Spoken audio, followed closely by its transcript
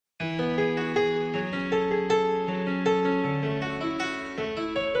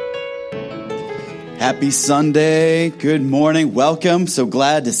Happy Sunday. Good morning. Welcome. So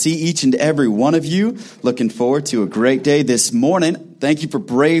glad to see each and every one of you. Looking forward to a great day this morning. Thank you for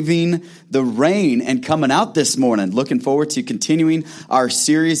braving the rain and coming out this morning. Looking forward to continuing our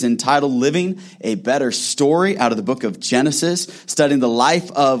series entitled Living a Better Story out of the book of Genesis, studying the life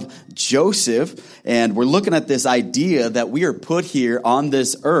of Joseph. And we're looking at this idea that we are put here on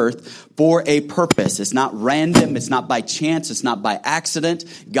this earth for a purpose. It's not random. It's not by chance. It's not by accident.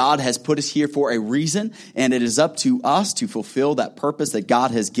 God has put us here for a reason, and it is up to us to fulfill that purpose that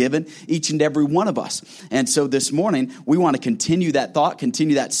God has given each and every one of us. And so this morning, we want to continue that thought,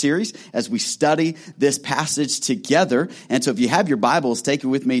 continue that series as we study this passage together. And so if you have your Bibles, take it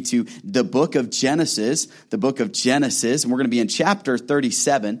with me to the book of Genesis, and we're going to be in chapter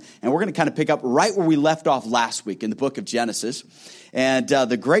 37, and we're going to kind of pick up right where we left off last week in the book of Genesis. And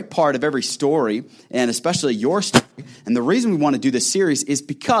the great part of every story, and especially your story, and the reason we want to do this series is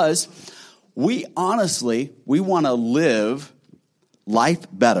because we want to live life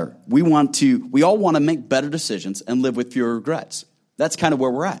better. We all want to make better decisions and live with fewer regrets. That's kind of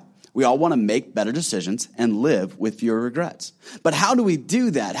where we're at. We all want to make better decisions and live with fewer regrets. But how do we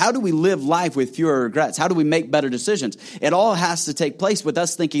do that? How do we live life with fewer regrets? How do we make better decisions? It all has to take place with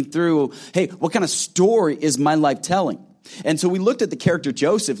us thinking through, hey, what kind of story is my life telling? And so we looked at the character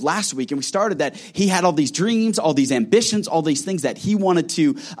Joseph last week, and we started that he had all these dreams, all these ambitions, all these things that he wanted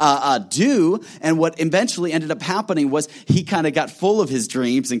to do. And what eventually ended up happening was he kind of got full of his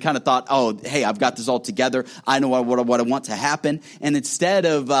dreams and kind of thought, oh, hey, I've got this all together. I know what I want to happen. And instead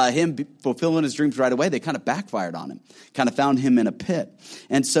of him fulfilling his dreams right away, they kind of backfired on him, kind of found him in a pit.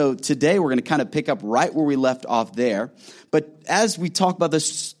 And so today we're going to kind of pick up right where we left off there. But as we talk about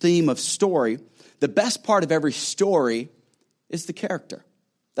this theme of story, the best part of every story is the character.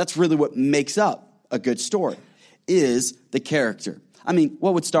 That's really what makes up a good story, is the character. I mean,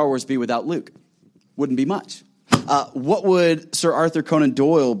 what would Star Wars be without Luke? Wouldn't be much. What would Sir Arthur Conan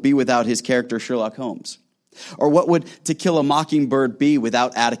Doyle be without his character Sherlock Holmes? Or what would To Kill a Mockingbird be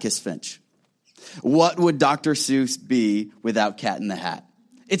without Atticus Finch? What would Dr. Seuss be without Cat in the Hat?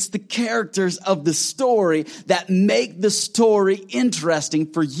 It's the characters of the story that make the story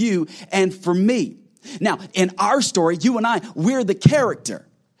interesting for you and for me. Now, in our story, you and I, we're the character.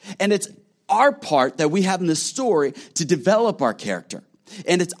 And it's our part that we have in the story to develop our character.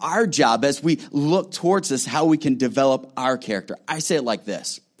 And it's our job as we look towards this, how we can develop our character. I say it like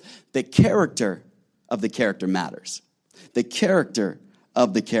this: the character of the character matters. The character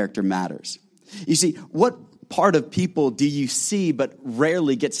of the character matters. You see, what part of people do you see but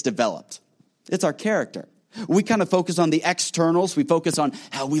rarely gets developed? It's our character. We kind of focus on the externals. We focus on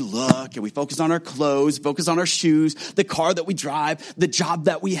how we look, and we focus on our clothes, focus on our shoes, the car that we drive, the job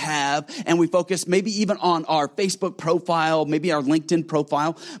that we have, and we focus maybe even on our Facebook profile, maybe our LinkedIn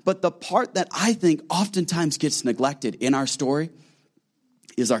profile. But the part that I think oftentimes gets neglected in our story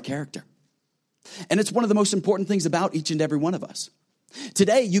is our character. And it's one of the most important things about each and every one of us.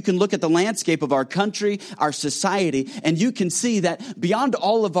 Today, you can look at the landscape of our country, our society, and you can see that beyond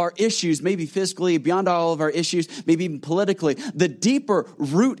all of our issues, maybe fiscally, beyond all of our issues, maybe even politically, the deeper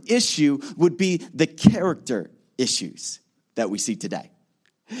root issue would be the character issues that we see today.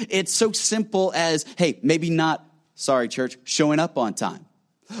 It's so simple as, hey, maybe not, sorry, church, showing up on time.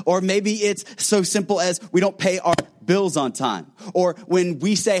 Or maybe it's so simple as we don't pay our bills on time. Or when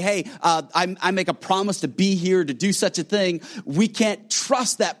we say, hey, I make a promise to be here to do such a thing, we can't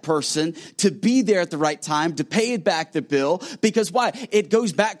trust that person to be there at the right time, to pay back the bill. Because why? It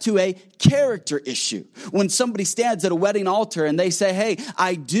goes back to a character issue. When somebody stands at a wedding altar and they say, hey,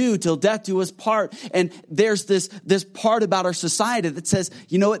 I do till death do us part. And there's this part about our society that says,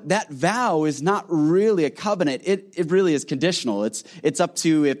 you know what, that vow is not really a covenant. It really is conditional. It's up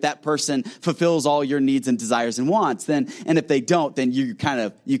to if that person fulfills all your needs and desires and wants. And if they don't, then you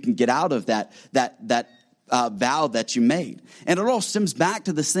can get out of that vow that you made. And it all stems back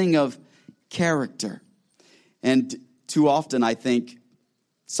to this thing of character. And too often, I think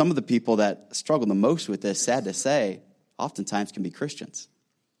some of the people that struggle the most with this, sad to say, oftentimes can be Christians.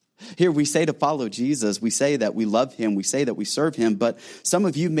 Here we say to follow Jesus, we say that we love him, we say that we serve him, but some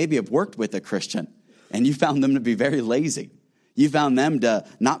of you maybe have worked with a Christian and you found them to be very lazy. You found them to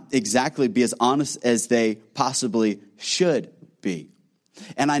not exactly be as honest as they possibly should be.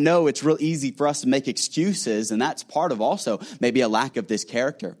 And I know it's real easy for us to make excuses, and that's part of also maybe a lack of this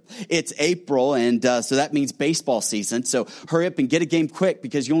character. It's April, and so that means baseball season. So hurry up and get a game quick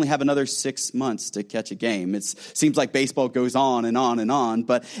because you only have another 6 months to catch a game. It seems like baseball goes on and on and on.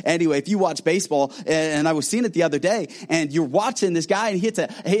 But anyway, if you watch baseball, and I was seeing it the other day, and you're watching this guy, and he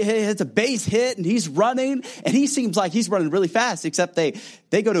hits a base hit, and he's running, and he seems like he's running really fast, except they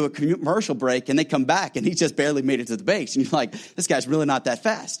go to a commercial break, and they come back, and he just barely made it to the base. And you're like, this guy's really not that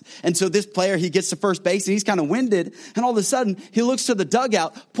fast. And so this player, he gets to first base, and he's kind of winded, and all of a sudden, he looks to the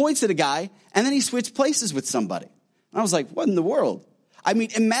dugout, points at a guy, and then he switched places with somebody. And I was like, what in the world? I mean,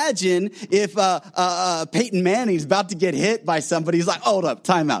 imagine if Peyton Manning's about to get hit by somebody. He's like, hold up,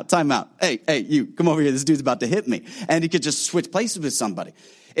 time out. Hey, you, come over here. This dude's about to hit me. And he could just switch places with somebody.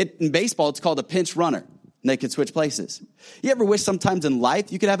 In baseball, it's called a pinch runner. And they could switch places. You ever wish sometimes in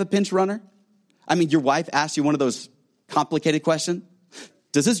life you could have a pinch runner? I mean, your wife asked you one of those complicated questions.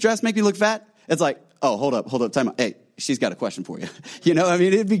 Does this dress make me look fat? It's like, oh, hold up, time out. Hey, she's got a question for you. You know, I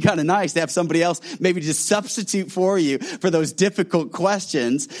mean, it'd be kind of nice to have somebody else maybe just substitute for you for those difficult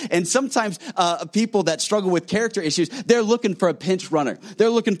questions. And sometimes people that struggle with character issues, they're looking for a pinch runner. They're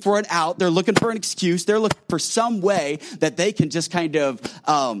looking for an out. They're looking for an excuse. They're looking for some way that they can just kind of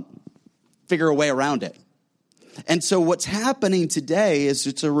figure a way around it. And so what's happening today is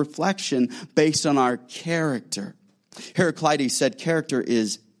it's a reflection based on our character. Heraclides said character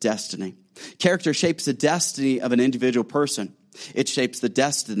is destiny. Character shapes the destiny of an individual person. It shapes the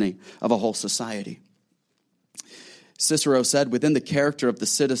destiny of a whole society. Cicero said, within the character of the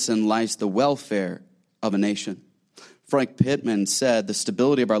citizen lies the welfare of a nation. Frank Pittman said, the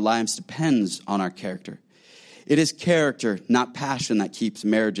stability of our lives depends on our character. It is character, not passion, that keeps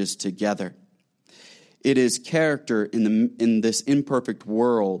marriages together. It is character in this imperfect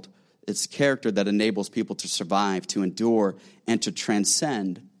world. It's character that enables people to survive, to endure, and to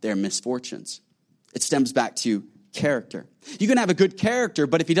transcend their misfortunes. It stems back to character. You can have a good character,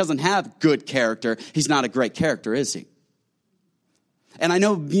 but if he doesn't have good character, he's not a great character, is he? And I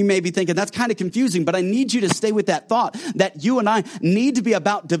know you may be thinking, that's kind of confusing, but I need you to stay with that thought, that you and I need to be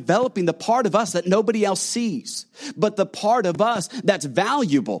about developing the part of us that nobody else sees, but the part of us that's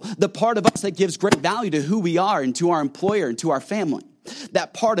valuable, the part of us that gives great value to who we are and to our employer and to our family.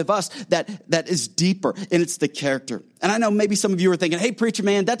 That part of us that is deeper, and it's the character. And I know maybe some of you are thinking, hey, preacher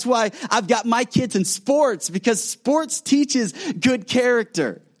man, that's why I've got my kids in sports, because sports teaches good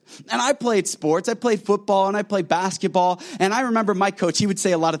character. And I played sports. I played football and I played basketball. And I remember my coach, he would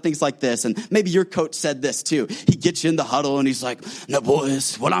say a lot of things like this. And maybe your coach said this too. He gets you in the huddle and he's like, no,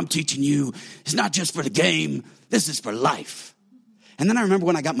 boys, what I'm teaching you is not just for the game. This is for life. And then I remember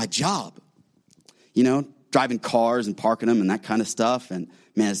when I got my job, you know, driving cars and parking them and that kind of stuff. And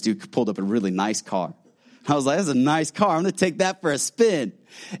man, this dude pulled up a really nice car. I was like, that's a nice car. I'm going to take that for a spin.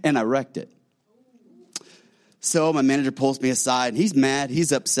 And I wrecked it. So my manager pulls me aside, and he's mad,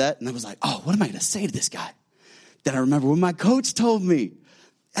 he's upset, and I was like, oh, what am I going to say to this guy? Then I remember what my coach told me.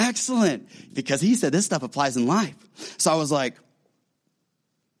 Excellent, because he said this stuff applies in life. So I was like,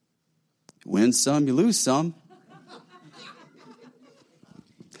 win some, you lose some.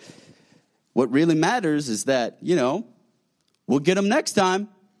 What really matters is that, you know, we'll get them next time.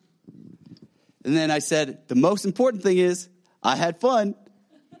 And then I said, the most important thing is I had fun.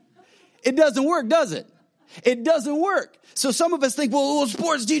 It doesn't work, does it? It doesn't work. So some of us think, well,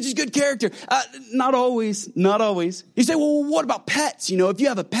 sports teaches good character. Not always. You say, well, what about pets? You know, if you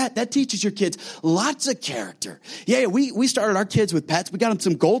have a pet, that teaches your kids lots of character. Yeah, we started our kids with pets. We got them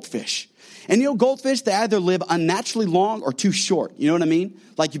some goldfish. And you know, goldfish, they either live unnaturally long or too short. You know what I mean?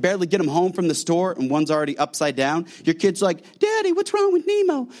 Like you barely get them home from the store and one's already upside down. Your kid's like, Daddy, what's wrong with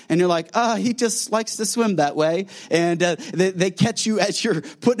Nemo? And you're like, he just likes to swim that way. And they catch you as you're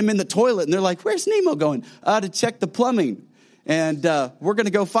putting him in the toilet. And they're like, where's Nemo going? To check the plumbing. And we're going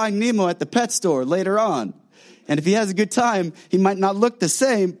to go find Nemo at the pet store later on. And if he has a good time, he might not look the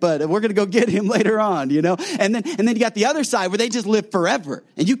same, but we're going to go get him later on, you know. And then you got the other side where they just live forever,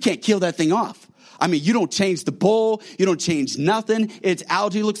 and you can't kill that thing off. I mean, you don't change the bowl. You don't change nothing. It's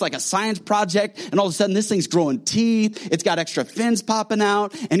algae. Looks like a science project. And all of a sudden, this thing's growing teeth. It's got extra fins popping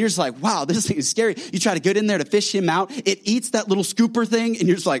out. And you're just like, wow, this thing is scary. You try to get in there to fish him out. It eats that little scooper thing. And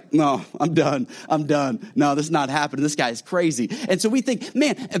you're just like, no, I'm done. No, this is not happening. This guy is crazy. And so we think,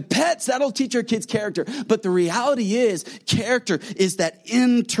 man, pets, that'll teach our kids character. But the reality is, character is that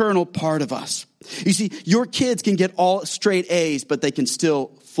internal part of us. You see, your kids can get all straight A's, but they can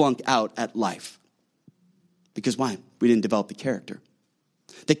still flunk out at life. Because why? We didn't develop the character.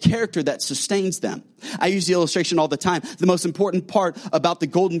 the character that sustains them. I use the illustration all the time. The most important part about the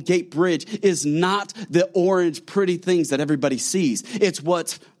Golden Gate Bridge is not the orange pretty things that everybody sees. It's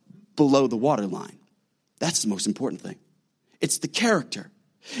what's below the waterline. That's the most important thing. It's the character.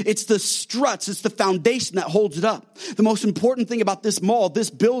 It's the struts. It's the foundation that holds it up. The most important thing about this mall, this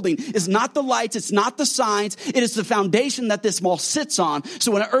building, is not the lights. It's not the signs. It is the foundation that this mall sits on.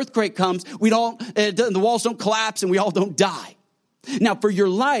 So when an earthquake comes, the walls don't collapse and we all don't die. Now, for your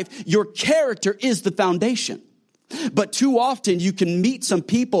life, your character is the foundation. But too often you can meet some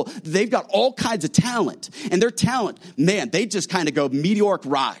people, they've got all kinds of talent. And their talent, man, they just kind of go meteoric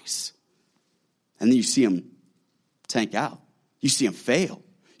rise. And then you see them tank out. You see them fail.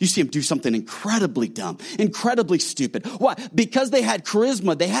 You see them do something incredibly dumb, incredibly stupid. Why? Because they had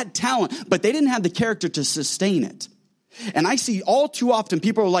charisma, they had talent, but they didn't have the character to sustain it. And I see all too often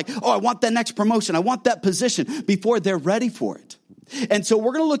people are like, oh, I want that next promotion. I want that position before they're ready for it. And so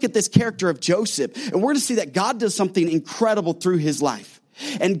we're going to look at this character of Joseph, and we're going to see that God does something incredible through his life.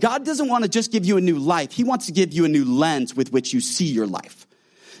 And God doesn't want to just give you a new life. He wants to give you a new lens with which you see your life.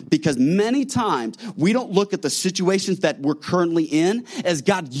 Because many times we don't look at the situations that we're currently in as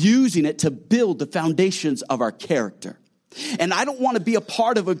God using it to build the foundations of our character. And I don't want to be a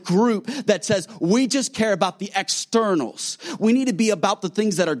part of a group that says we just care about the externals. We need to be about the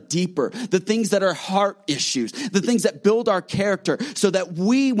things that are deeper, the things that are heart issues, the things that build our character so that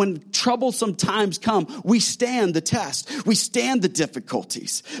we, when troublesome times come, we stand the test. We stand the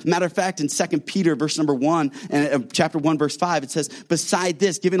difficulties. Matter of fact, in 2 Peter verse number 1 and chapter 1 verse 5, it says, beside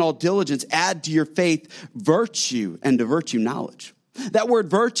this, giving all diligence, add to your faith virtue, and to virtue knowledge. That word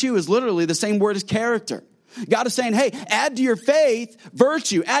virtue is literally the same word as character. God is saying, hey, add to your faith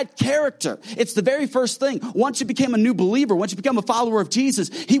virtue, add character. It's the very first thing. Once you become a new believer, once you become a follower of Jesus,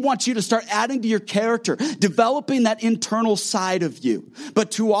 he wants you to start adding to your character, developing that internal side of you.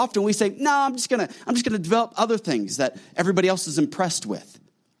 But too often we say, no, I'm just gonna develop other things that everybody else is impressed with.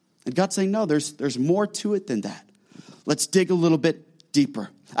 And God's saying, no, there's more to it than that. Let's dig a little bit deeper.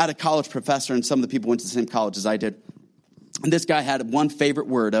 I had a college professor, and some of the people went to the same college as I did. And this guy had one favorite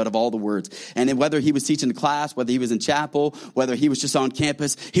word out of all the words. And whether he was teaching the class, whether he was in chapel, whether he was just on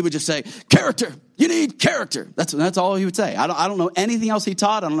campus, he would just say, character. You need character. That's all he would say. I don't know anything else he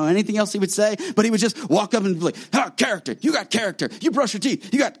taught. I don't know anything else he would say. But he would just walk up and be like, character. You got character. You brush your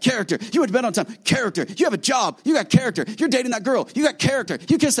teeth. You got character. You went to bed on time. Character. You have a job. You got character. You're dating that girl. You got character.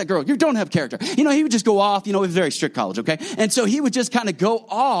 You kiss that girl. You don't have character. He would just go off. It was a very strict college, okay? And so he would just kind of go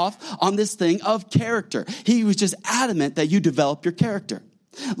off on this thing of character. He was just adamant that you develop your character.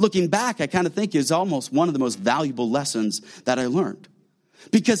 Looking back, I kind of think is almost one of the most valuable lessons that I learned.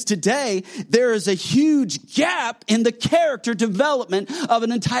 Because today, there is a huge gap in the character development of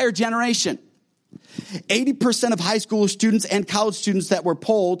an entire generation. 80% of high school students and college students that were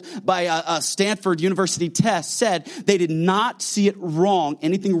polled by a Stanford University test said they did not see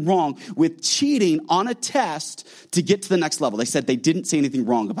anything wrong with cheating on a test to get to the next level. They said they didn't see anything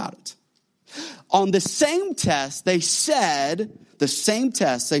wrong about it. On the same test, they said,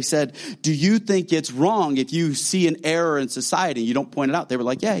 do you think it's wrong if you see an error in society and you don't point it out? They were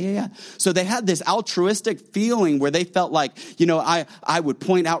like, yeah. So they had this altruistic feeling where they felt like, I would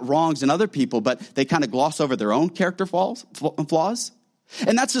point out wrongs in other people, but they kind of gloss over their own character flaws.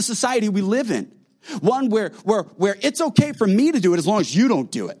 And that's the society we live in. One where it's okay for me to do it as long as you don't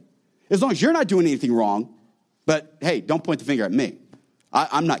do it. As long as you're not doing anything wrong, but hey, don't point the finger at me.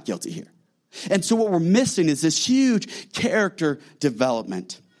 I'm not guilty here. And so what we're missing is this huge character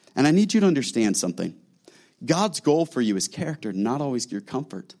development. And I need you to understand something. God's goal for you is character, not always your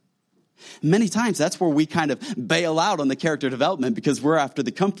comfort. Many times that's where we kind of bail out on the character development because we're after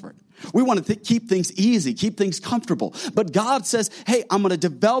the comfort. We want to keep things easy, keep things comfortable. But God says, hey, I'm going to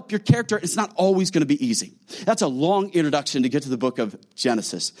develop your character. It's not always going to be easy. That's a long introduction to get to the book of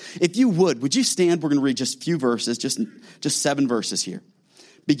Genesis. If you would you stand? We're going to read just a few verses, just 7 verses here.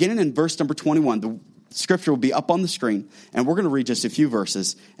 Beginning in verse number 21, the scripture will be up on the screen, and we're going to read just a few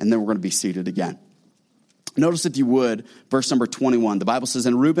verses, and then we're going to be seated again. Notice, if you would, verse number 21. The Bible says,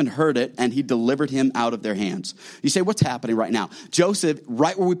 and Reuben heard it, and he delivered him out of their hands. You say, what's happening right now? Joseph,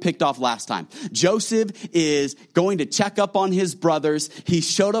 right where we picked off last time. Joseph is going to check up on his brothers. He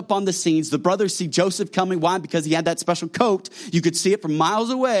showed up on the scenes. The brothers see Joseph coming. Why? Because he had that special coat. You could see it from miles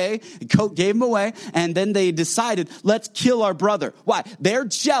away. The coat gave him away. And then they decided, let's kill our brother. Why? They're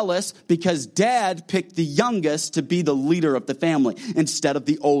jealous because dad picked the youngest to be the leader of the family instead of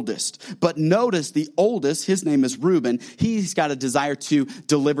the oldest. But notice the oldest oldest, his name is Reuben. He's got a desire to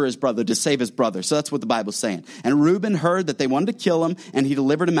deliver his brother, to save his brother. So that's what the Bible's saying. And Reuben heard that they wanted to kill him, and he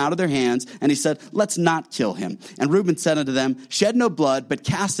delivered him out of their hands. And he said, let's not kill him. And Reuben said unto them, shed no blood, but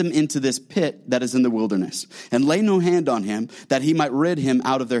cast him into this pit that is in the wilderness. And lay no hand on him, that he might rid him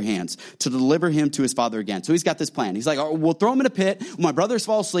out of their hands, to deliver him to his father again. So he's got this plan. He's like, oh, we'll throw him in a pit. When my brothers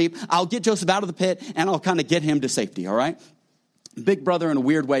fall asleep, I'll get Joseph out of the pit, and I'll kind of get him to safety, all right? Big brother in a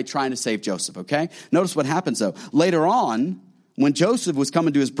weird way trying to save Joseph, okay? Notice what happens, though. Later on, when Joseph was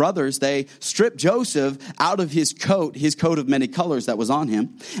coming to his brothers, they stripped Joseph out of his coat of many colors that was on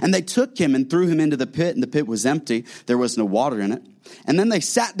him. And they took him and threw him into the pit, and the pit was empty. There was no water in it. And then they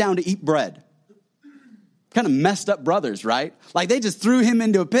sat down to eat bread. Kind of messed up brothers, right? Like they just threw him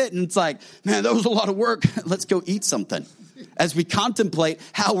into a pit, and it's like, man, that was a lot of work. Let's go eat something. As we contemplate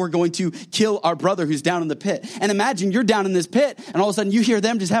how we're going to kill our brother who's down in the pit. And imagine you're down in this pit, and all of a sudden you hear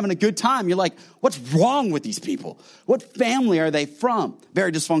them just having a good time. You're like, what's wrong with these people? What family are they from?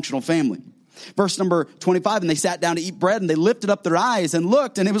 Very dysfunctional family. Verse number 25, and they sat down to eat bread, and they lifted up their eyes and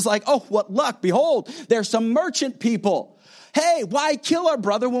looked, and it was like, oh, what luck. Behold, there's some merchant people. Hey, why kill our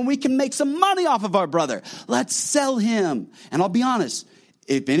brother when we can make some money off of our brother? Let's sell him. And I'll be honest,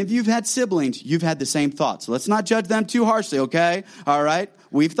 if any of you have had siblings, you've had the same thought. So let's not judge them too harshly, okay? All right?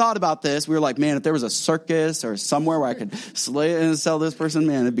 We've thought about this. We were like, man, if there was a circus or somewhere where I could slay and sell this person,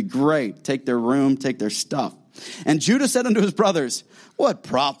 man, it'd be great. Take their room, take their stuff. And Judah said unto his brothers, what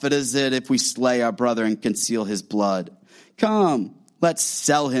profit is it if we slay our brother and conceal his blood? Come, let's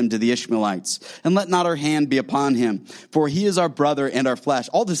sell him to the Ishmaelites, and let not our hand be upon him, for he is our brother and our flesh.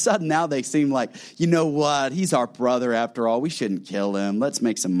 All of a sudden now they seem like, you know what? He's our brother after all. We shouldn't kill him. Let's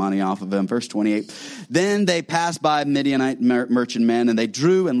make some money off of him. Verse 28. Then they passed by Midianite merchantmen, and they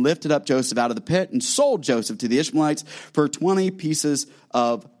drew and lifted up Joseph out of the pit and sold Joseph to the Ishmaelites for 20 pieces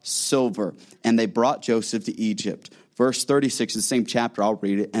of silver. And they brought Joseph to Egypt. Verse 36, the same chapter, I'll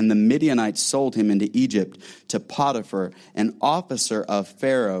read it. And the Midianites sold him into Egypt to Potiphar, an officer of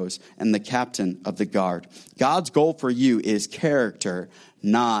Pharaoh's and the captain of the guard. God's goal for you is character,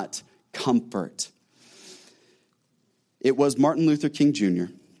 not comfort. It was Martin Luther King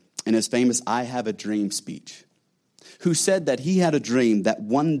Jr. in his famous I Have a Dream speech, who said that he had a dream that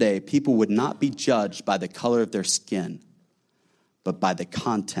one day people would not be judged by the color of their skin, but by the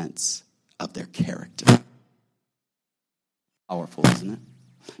contents of their character. Powerful, isn't it?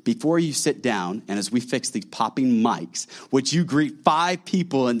 Before you sit down, and as we fix these popping mics, would you greet 5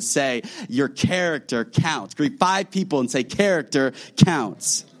 people and say, your character counts? Greet 5 people and say, character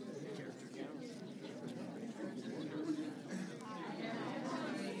counts.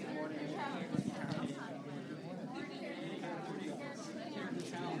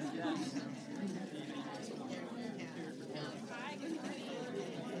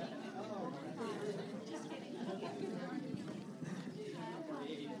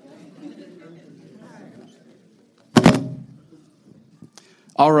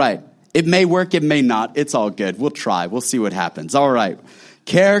 All right. It may work, it may not. It's all good. We'll try. We'll see what happens. All right.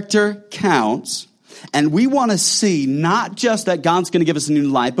 Character counts. And we want to see not just that God's going to give us a new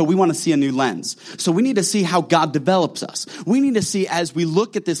life, but we want to see a new lens. So we need to see how God develops us. We need to see, as we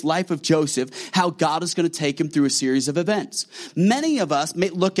look at this life of Joseph, how God is going to take him through a series of events. Many of us may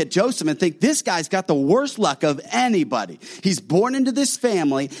look at Joseph and think, this guy's got the worst luck of anybody. He's born into this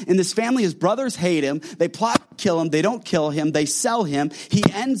family. In this family, his brothers hate him. They plot to kill him. They don't kill him. They sell him. He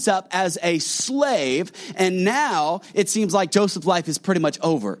ends up as a slave. And now it seems like Joseph's life is pretty much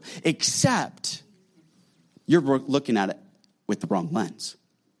over, except you're looking at it with the wrong lens.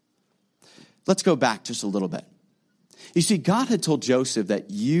 Let's go back just a little bit. You see, God had told Joseph that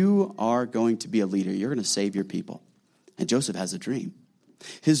you are going to be a leader. You're going to save your people. And Joseph has a dream.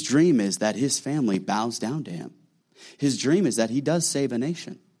 His dream is that his family bows down to him. His dream is that he does save a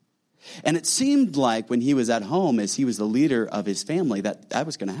nation. And it seemed like when he was at home, as he was the leader of his family, that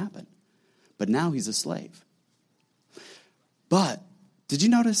was going to happen. But now he's a slave. But did you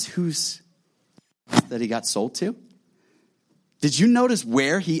notice that he got sold to? Did you notice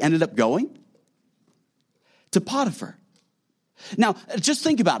where he ended up going? To Potiphar. Now, just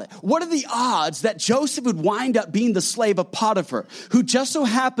think about it. What are the odds that Joseph would wind up being the slave of Potiphar, who just so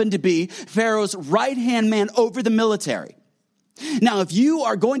happened to be Pharaoh's right-hand man over the military? Now, if you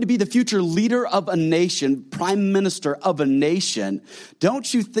are going to be the future leader of a nation, prime minister of a nation,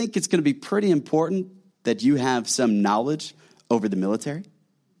 don't you think it's going to be pretty important that you have some knowledge over the military?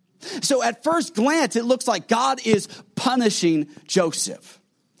 So at first glance, it looks like God is punishing Joseph.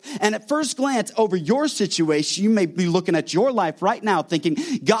 And at first glance over your situation, you may be looking at your life right now thinking,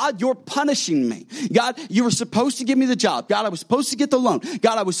 God, you're punishing me. God, you were supposed to give me the job. God, I was supposed to get the loan.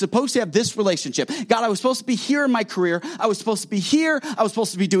 God, I was supposed to have this relationship. God, I was supposed to be here in my career. I was supposed to be here. I was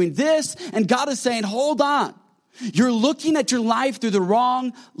supposed to be doing this. And God is saying, hold on. You're looking at your life through the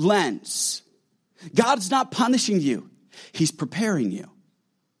wrong lens. God's not punishing you. He's preparing you.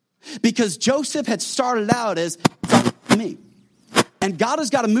 Because Joseph had started out as me. And God has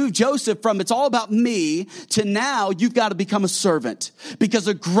got to move Joseph from it's all about me to now you've got to become a servant. Because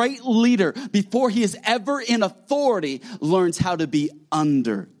a great leader, before he is ever in authority, learns how to be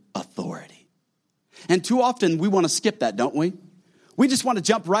under authority. And too often we want to skip that, don't we? We just want to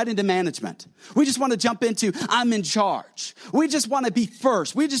jump right into management. We just want to jump into, I'm in charge. We just want to be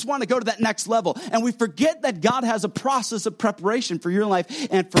first. We just want to go to that next level. And we forget that God has a process of preparation for your life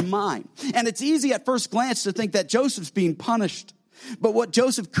and for mine. And it's easy at first glance to think that Joseph's being punished. But what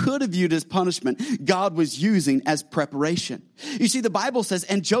Joseph could have viewed as punishment, God was using as preparation. You see, the Bible says,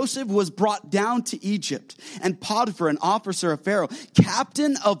 and Joseph was brought down to Egypt, and Potiphar, an officer of Pharaoh,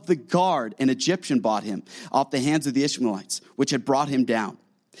 captain of the guard, an Egyptian, bought him off the hands of the Ishmaelites, which had brought him down.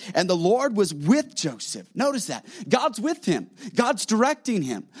 And the Lord was with Joseph. Notice that. God's with him. God's directing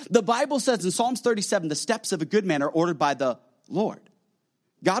him. The Bible says in Psalms 37, the steps of a good man are ordered by the Lord.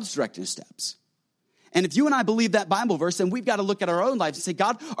 God's directing his steps. And if you and I believe that Bible verse, then we've got to look at our own lives and say,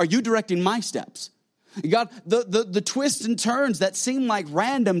 God, are you directing my steps? God, the twists and turns that seem like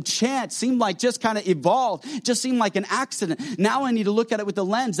random chance, seem like just kind of evolved, just seem like an accident. Now I need to look at it with the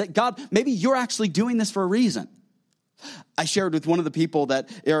lens that, God, maybe you're actually doing this for a reason. I shared with one of the people that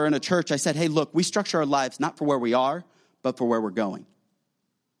are in a church, I said, hey, look, we structure our lives not for where we are, but for where we're going.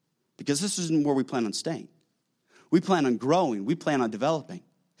 Because this isn't where we plan on staying. We plan on growing. We plan on developing.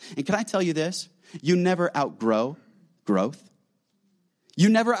 And can I tell you this? You never outgrow growth. You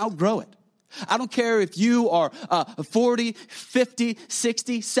never outgrow it. I don't care if you are 40, 50,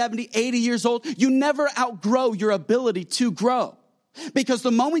 60, 70, 80 years old. You never outgrow your ability to grow. Because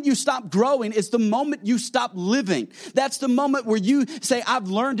the moment you stop growing is the moment you stop living. That's the moment where you say, I've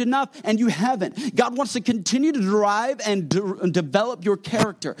learned enough, and you haven't. God wants to continue to drive and develop your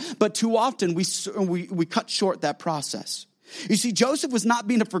character. But too often we cut short that process. You see, Joseph was not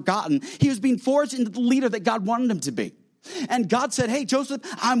being forgotten. He was being forged into the leader that God wanted him to be. And God said, hey, Joseph,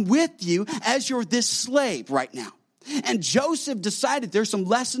 I'm with you as you're this slave right now. And Joseph decided there's some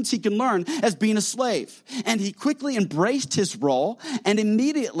lessons he can learn as being a slave. And he quickly embraced his role. And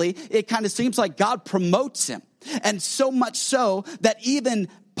immediately, it kind of seems like God promotes him. And so much so that even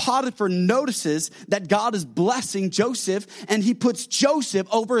Potiphar notices that God is blessing Joseph. And he puts Joseph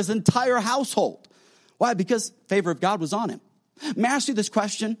over his entire household. Why? Because favor of God was on him. May I ask you this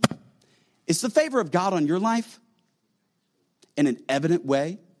question? Is the favor of God on your life in an evident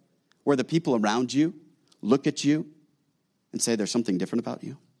way where the people around you look at you and say there's something different about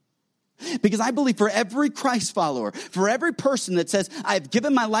you? Because I believe for every Christ follower, for every person that says, I've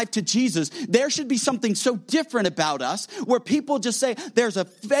given my life to Jesus, there should be something so different about us where people just say there's a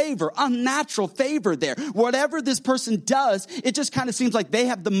favor, unnatural favor there. Whatever this person does, it just kind of seems like they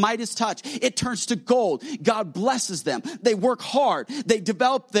have the Midas touch. It turns to gold. God blesses them. They work hard. They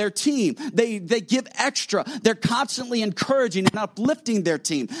develop their team. They give extra. They're constantly encouraging and uplifting their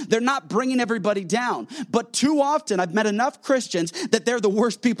team. They're not bringing everybody down. But too often, I've met enough Christians that they're the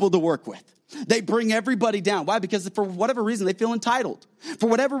worst people to work with. They bring everybody down. Why? Because for whatever reason, they feel entitled. For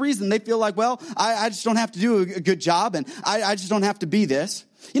whatever reason, they feel like, well, I just don't have to do a good job, and I just don't have to be this.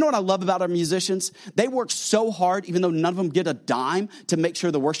 You know what I love about our musicians? They work so hard, even though none of them get a dime, to make sure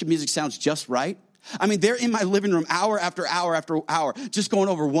the worship music sounds just right. I mean, they're in my living room hour after hour after hour, just going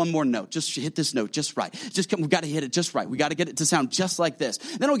over one more note. Just hit this note just right. We've got to hit it just right. We got to get it to sound just like this.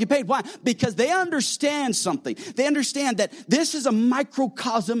 They don't get paid. Why? Because they understand something. They understand that this is a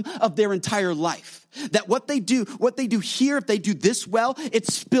microcosm of their entire life. That what they do here, if they do this well, it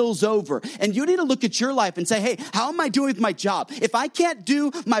spills over. And you need to look at your life and say, hey, how am I doing with my job? If I can't do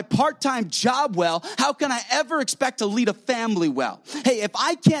my part-time job well, how can I ever expect to lead a family well? Hey, if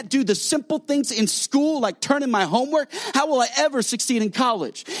I can't do the simple things in school, like turn in my homework, how will I ever succeed in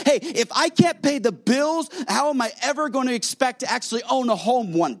college? Hey, if I can't pay the bills, how am I ever going to expect to actually own a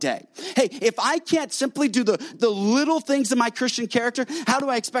home one day? Hey, if I can't simply do the little things in my Christian character, how do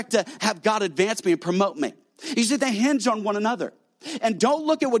I expect to have God advance me and promote me? You see, they hinge on one another. And don't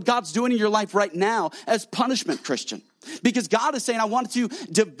look at what God's doing in your life right now as punishment, Christian. Because God is saying, I want to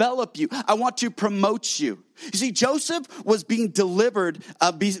develop you. I want to promote you. You see, Joseph was being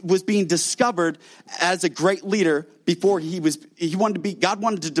discovered as a great leader before God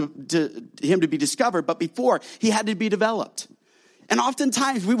wanted him to be discovered, but before he had to be developed. And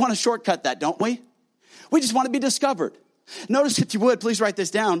oftentimes we want to shortcut that, don't we? We just want to be discovered. Notice, if you would, please write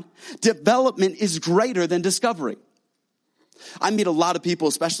this down. Development is greater than discovery. I meet a lot of people,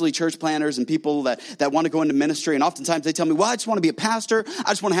 especially church planners and people that want to go into ministry. And oftentimes they tell me, well, I just want to be a pastor. I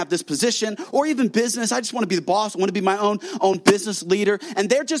just want to have this position, or even business. I just want to be the boss. I want to be my own business leader. And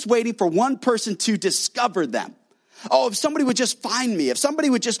they're just waiting for one person to discover them. Oh, if somebody would just find me, if somebody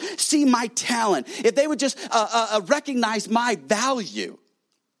would just see my talent, if they would just recognize my value.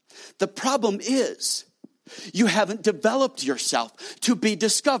 The problem is you haven't developed yourself to be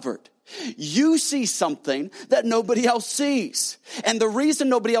discovered. You see something that nobody else sees. And the reason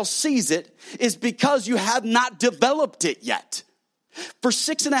nobody else sees it is because you have not developed it yet. For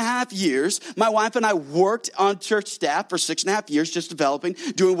 6.5 years, my wife and I worked on church staff for 6.5 years, just developing,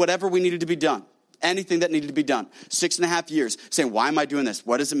 doing whatever we needed to be done. Anything that needed to be done. 6.5 years. Saying, why am I doing this?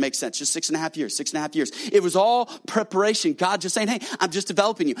 What does it make sense? Just 6.5 years, 6.5 years. It was all preparation. God just saying, hey, I'm just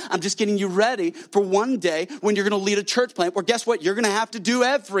developing you. I'm just getting you ready for one day when you're going to lead a church plant where guess what? You're going to have to do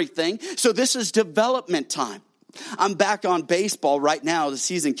everything. So this is development time. I'm back on baseball right now. The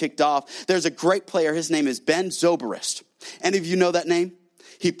season kicked off. There's a great player. His name is Ben Zobrist. Any of you know that name?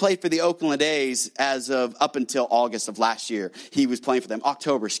 He played for the Oakland A's as of up until August of last year. He was playing for them,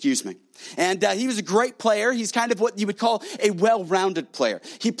 October, excuse me. And he was a great player. He's kind of what you would call a well-rounded player.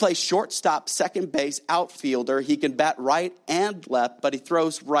 He plays shortstop, second base, outfielder. He can bat right and left, but he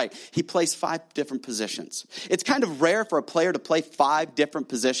throws right. He plays 5 different positions. It's kind of rare for a player to play 5 different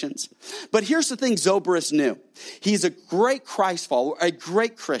positions. But here's the thing Zobrist knew. He's a great Christ follower, a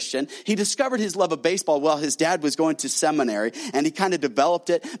great Christian. He discovered his love of baseball while his dad was going to seminary, and he kind of developed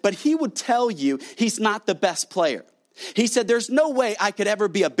it. But he would tell you he's not the best player. He said, there's no way I could ever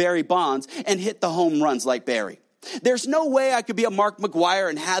be a Barry Bonds and hit the home runs like Barry. There's no way I could be a Mark McGwire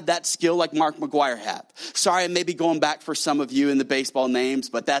and have that skill like Mark McGwire had. Sorry, I may be going back for some of you in the baseball names,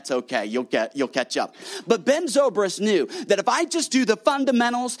 but that's okay. You'll catch up. But Ben Zobrist knew that if I just do the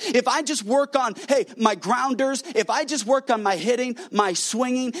fundamentals, if I just work on, my grounders, if I just work on my hitting, my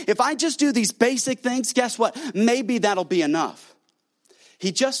swinging, if I just do these basic things, guess what? Maybe that'll be enough.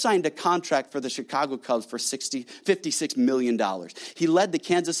 He just signed a contract for the Chicago Cubs for $56 million. He led the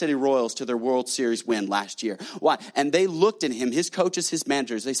Kansas City Royals to their World Series win last year. Why? And they looked at him, his coaches, his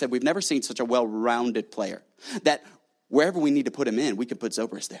managers. They said, we've never seen such a well-rounded player that wherever we need to put him in, we can put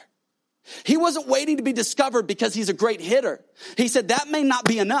Zobrist there. He wasn't waiting to be discovered because he's a great hitter. He said, that may not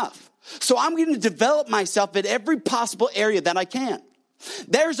be enough. So I'm going to develop myself in every possible area that I can.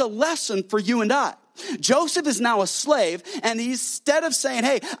 There's a lesson for you and I. Joseph is now a slave, and instead of saying,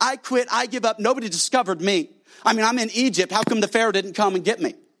 hey, I quit, I give up, nobody discovered me. I'm in Egypt. How come the Pharaoh didn't come and get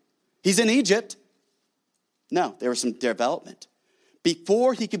me? He's in Egypt. No, there was some development.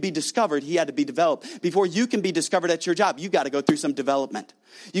 Before he could be discovered, he had to be developed. Before you can be discovered at your job, you've got to go through some development.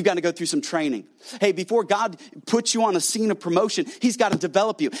 You've got to go through some training. Hey, before God puts you on a scene of promotion, he's got to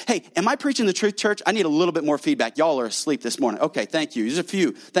develop you. Hey, am I preaching the truth, church? I need a little bit more feedback. Y'all are asleep this morning. Okay, thank you. There's a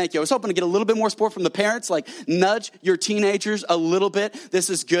few. Thank you. I was hoping to get a little bit more support from the parents, like nudge your teenagers a little bit. This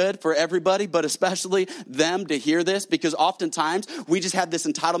is good for everybody, but especially them to hear this, because oftentimes we just have this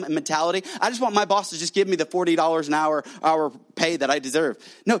entitlement mentality. I just want my boss to just give me the $40 an hour pay that I deserve.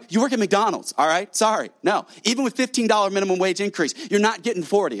 No, you work at McDonald's, all right? Sorry. No, even with $15 minimum wage increase, you're not getting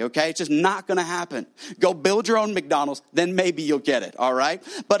 40, okay? It's just not going to happen. Go build your own McDonald's, then maybe you'll get it, all right?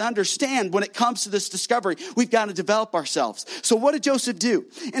 But understand, when it comes to this discovery, we've got to develop ourselves. So what did Joseph do?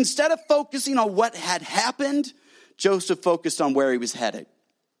 Instead of focusing on what had happened, Joseph focused on where he was headed.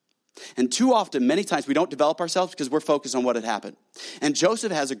 And too often, many times, we don't develop ourselves because we're focused on what had happened. And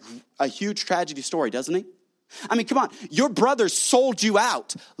Joseph has a huge tragedy story, doesn't he? Come on. Your brothers sold you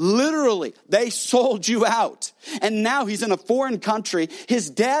out. Literally, they sold you out. And now he's in a foreign country. His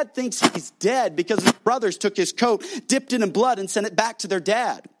dad thinks he's dead because his brothers took his coat, dipped it in blood, and sent it back to their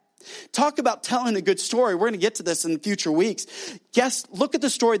dad. Talk about telling a good story. We're going to get to this in future weeks. Look at the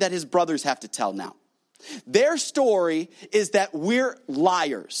story that his brothers have to tell now. Their story is that we're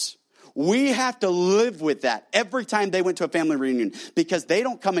liars. We have to live with that every time they went to a family reunion, because they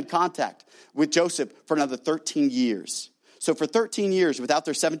don't come in contact with Joseph for another 13 years. So for 13 years, without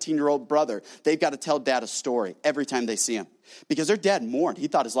their 17-year-old brother, they've got to tell dad a story every time they see him, because their dad mourned. He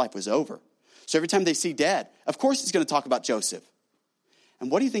thought his life was over. So every time they see dad, of course he's going to talk about Joseph.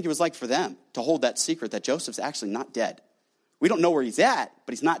 And what do you think it was like for them to hold that secret that Joseph's actually not dead? We don't know where he's at,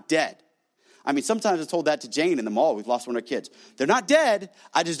 but he's not dead. Sometimes I told that to Jane in the mall. We've lost one of our kids. They're not dead.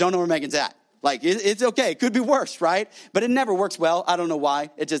 I just don't know where Megan's at. It's okay. It could be worse, right? But it never works well. I don't know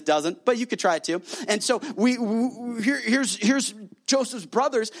why. It just doesn't. But you could try it too. And so here's Joseph's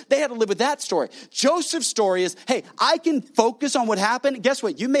brothers, they had to live with that story. Joseph's story is, hey, I can focus on what happened. Guess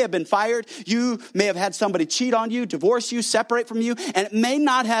what? You may have been fired. You may have had somebody cheat on you, divorce you, separate from you, and it may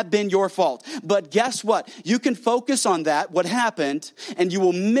not have been your fault. But guess what? You can focus on that, what happened, and you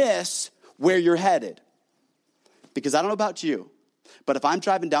will miss where you're headed. Because I don't know about you, but if I'm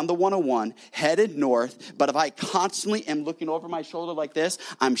driving down the 101, headed north, but if I constantly am looking over my shoulder like this,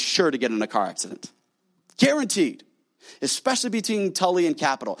 I'm sure to get in a car accident. Guaranteed. Especially between Tully and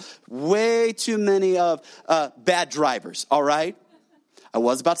Capitol. Way too many of bad drivers, all right? I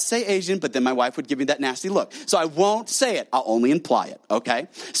was about to say Asian, but then my wife would give me that nasty look. So I won't say it. I'll only imply it, okay?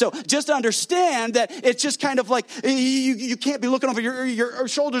 So just understand that it's just kind of like you can't be looking over your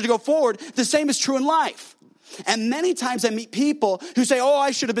shoulder to go forward. The same is true in life. And many times I meet people who say, oh,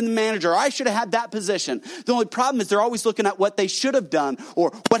 I should have been the manager. Or I should have had that position. The only problem is they're always looking at what they should have done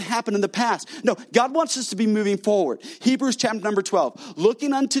or what happened in the past. No, God wants us to be moving forward. Hebrews chapter number 12.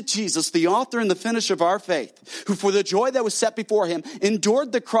 Looking unto Jesus, the author and the finisher of our faith, who for the joy that was set before him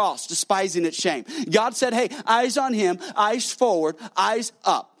endured the cross, despising its shame. God said, hey, eyes on him, eyes forward, eyes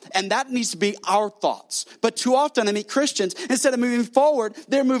up. And that needs to be our thoughts. But too often I meet Christians, instead of moving forward,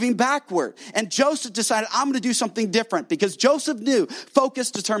 they're moving backward. And Joseph decided, I'm going to do something different because Joseph knew focus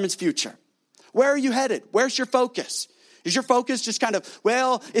determines future. Where are you headed? Where's your focus? Is your focus just kind of,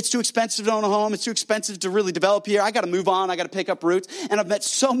 well, it's too expensive to own a home. It's too expensive to really develop here. I got to move on. I got to pick up roots. And I've met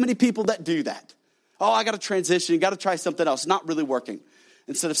so many people that do that. Oh, I got to transition. Got to try something else. Not really working.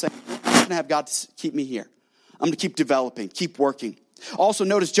 Instead of saying, I'm going to have God keep me here. I'm going to keep developing, keep working. Also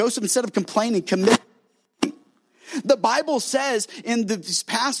notice Joseph, instead of complaining, committed. The Bible says in these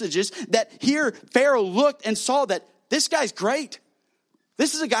passages that here Pharaoh looked and saw that this guy's great.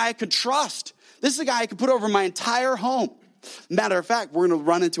 This is a guy I could trust. This is a guy I could put over my entire home. Matter of fact, we're going to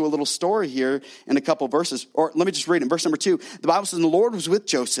run into a little story here in a couple verses. Or let me just read it. In verse number 2, the Bible says, the Lord was with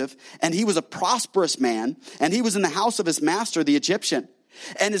Joseph, and he was a prosperous man, and he was in the house of his master, the Egyptian.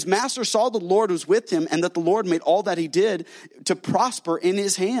 And his master saw the Lord was with him and that the Lord made all that he did to prosper in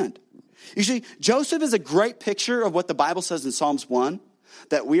his hand. You see, Joseph is a great picture of what the Bible says in Psalms 1,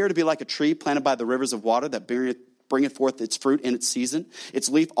 that we are to be like a tree planted by the rivers of water that bringeth forth its fruit in its season. Its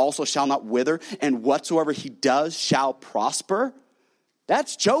leaf also shall not wither, and whatsoever he does shall prosper.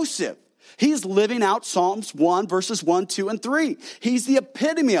 That's Joseph. He's living out Psalms 1, verses 1, 2, and 3. He's the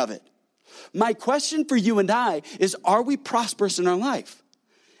epitome of it. My question for you and I is, are we prosperous in our life?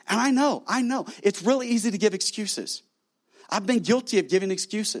 And I know, it's really easy to give excuses. I've been guilty of giving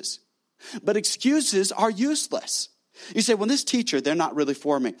excuses. But excuses are useless. You say, well, this teacher, they're not really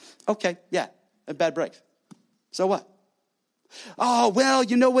for me. Okay, yeah, a bad break. So what? Oh, well,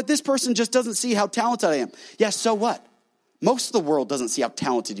 you know what? This person just doesn't see how talented I am. Yes, so what? Most of the world doesn't see how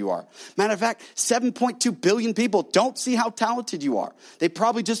talented you are. Matter of fact, 7.2 billion people don't see how talented you are. They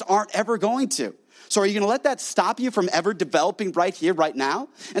probably just aren't ever going to. So are you going to let that stop you from ever developing right here, right now?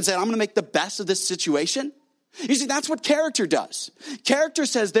 And say, I'm going to make the best of this situation? You see, that's what character does. Character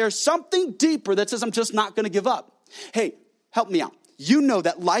says there's something deeper that says I'm just not going to give up. Hey, help me out. You know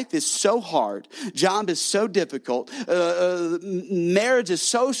that life is so hard. Job is so difficult. Marriage is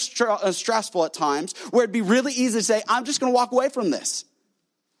so stressful at times where it'd be really easy to say, I'm just going to walk away from this.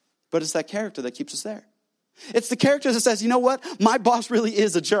 But it's that character that keeps us there. It's the character that says, you know what? My boss really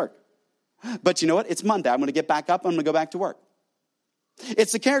is a jerk. But you know what? It's Monday. I'm going to get back up. I'm going to go back to work.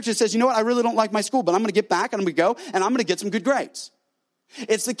 It's the character that says, you know what? I really don't like my school, but I'm going to get back and I'm going to go and I'm going to get some good grades.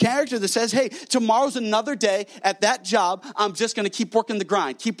 It's the character that says, hey, tomorrow's another day at that job. I'm just going to keep working the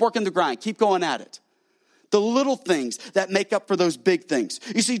grind, keep going at it. The little things that make up for those big things.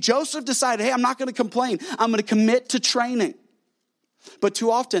 You see, Joseph decided, hey, I'm not going to complain. I'm going to commit to training. But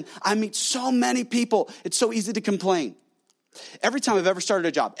too often, I meet so many people, it's so easy to complain. Every time I've ever started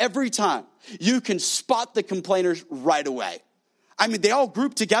a job, every time, you can spot the complainers right away. I mean, they all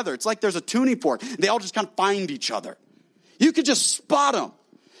group together. It's like there's a tuning fork. They all just kind of find each other. You could just spot them.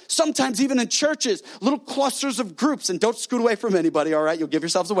 Sometimes even in churches, little clusters of groups, and don't scoot away from anybody, all right? You'll give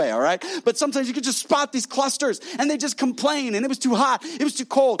yourselves away, all right? But sometimes you could just spot these clusters, and they just complain, and it was too hot, it was too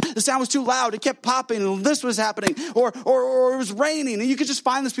cold, the sound was too loud, it kept popping, and this was happening, or it was raining, and you could just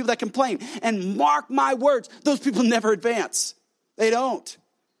find those people that complain. And mark my words, those people never advance. They don't.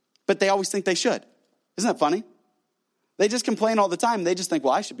 But they always think they should. Isn't that funny? They just complain all the time. They just think,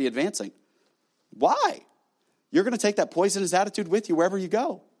 well, I should be advancing. Why? You're going to take that poisonous attitude with you wherever you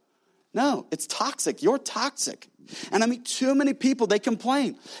go. No, it's toxic. You're toxic. And I meet too many people, they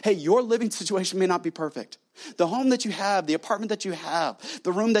complain. Hey, your living situation may not be perfect. The home that you have, the apartment that you have,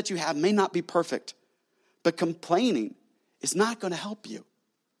 the room that you have may not be perfect. But complaining is not going to help you.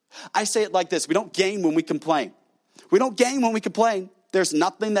 I say it like this. We don't gain when we complain. We don't gain when we complain. There's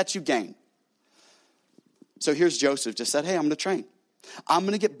nothing that you gain. So here's Joseph just said, hey, I'm going to train. I'm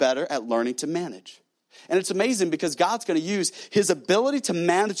going to get better at learning to manage. And it's amazing because God's going to use his ability to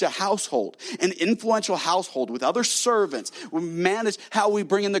manage a household, an influential household with other servants. We manage how we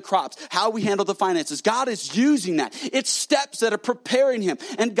bring in the crops, how we handle the finances. God is using that. It's steps that are preparing him.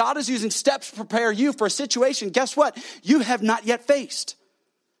 And God is using steps to prepare you for a situation, guess what? You have not yet faced.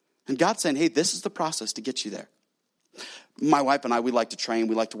 And God's saying, hey, this is the process to get you there. My wife and I, we like to train,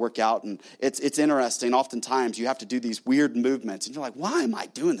 we like to work out, and it's interesting. Oftentimes, you have to do these weird movements, and you're like, why am I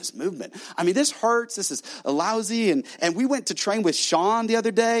doing this movement? I mean, this hurts, this is lousy, and we went to train with Sean the other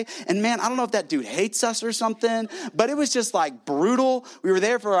day, and man, I don't know if that dude hates us or something, but it was just like brutal. We were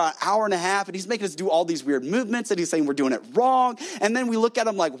there for an hour and a half, and he's making us do all these weird movements, and he's saying we're doing it wrong, and then we look at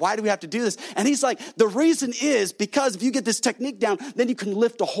him like, why do we have to do this? And he's like, the reason is because if you get this technique down, then you can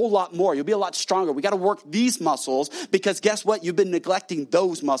lift a whole lot more. You'll be a lot stronger. We got to work these muscles because guess what? You've been neglecting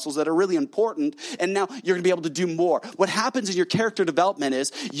those muscles that are really important, and now you're going to be able to do more. What happens in your character development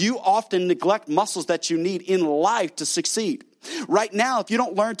is you often neglect muscles that you need in life to succeed. Right now, if you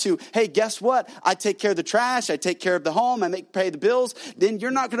don't learn to, hey, guess what? I take care of the trash, I take care of the home, pay the bills, then you're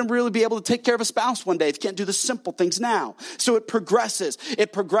not going to really be able to take care of a spouse one day if you can't do the simple things now. So it progresses.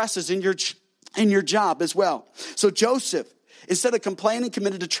 It progresses in your job as well. So Joseph, instead of complaining,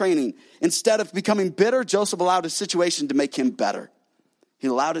 committed to training. Instead of becoming bitter, Joseph allowed his situation to make him better. He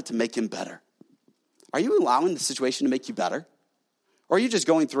allowed it to make him better. Are you allowing the situation to make you better? Or are you just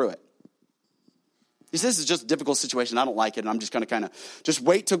going through it? This is just a difficult situation. I don't like it, and I'm just going to kind of just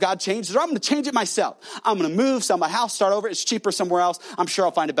wait till God changes, or I'm going to change it myself. I'm going to move, sell my house, start over. It's cheaper somewhere else. I'm sure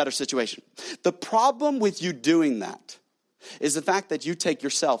I'll find a better situation. The problem with you doing that is the fact that you take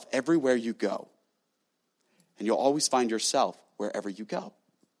yourself everywhere you go. And you'll always find yourself wherever you go.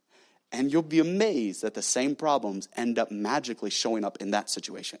 And you'll be amazed that the same problems end up magically showing up in that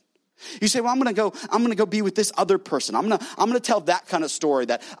situation. You say, well, I'm going to go be with this other person. I'm going to tell that kind of story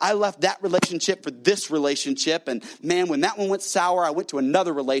that I left that relationship for this relationship. And man, when that one went sour, I went to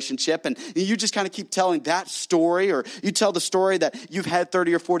another relationship. And you just kind of keep telling that story, or you tell the story that you've had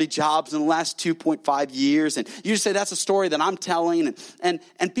 30 or 40 jobs in the last 2.5 years. And you just say, that's a story that I'm telling. And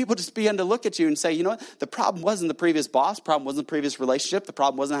people just begin to look at you and say, you know what? The problem wasn't the previous boss. The problem wasn't the previous relationship. The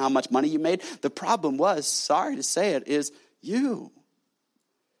problem wasn't how much money you made. The problem was, sorry to say it, is you.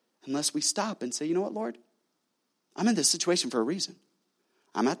 Unless we stop and say, you know what, Lord? I'm in this situation for a reason.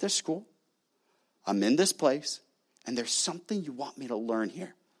 I'm at this school. I'm in this place. And there's something you want me to learn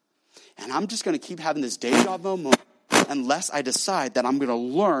here. And I'm just going to keep having this deja vu moment unless I decide that I'm going to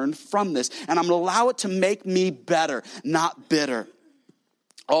learn from this. And I'm going to allow it to make me better, not bitter.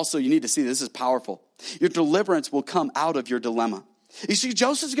 Also, you need to see this is powerful. Your deliverance will come out of your dilemma. You see,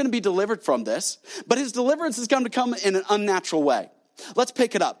 Joseph's going to be delivered from this, but his deliverance is going to come in an unnatural way. Let's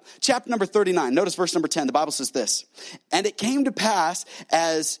pick it up. Chapter number 39. Notice verse number 10. The Bible says this. And it came to pass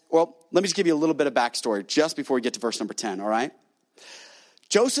let me just give you a little bit of backstory just before we get to verse number 10, all right?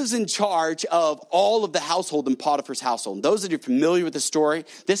 Joseph's in charge of all of the household in Potiphar's household. And those that are familiar with the story,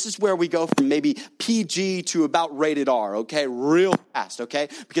 this is where we go from maybe PG to about rated R, okay? Real fast, okay?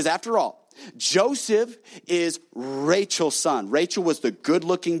 Because after all, Joseph is Rachel's son. Rachel was the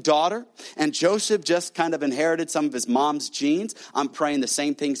good-looking daughter, and Joseph just kind of inherited some of his mom's genes. I'm praying the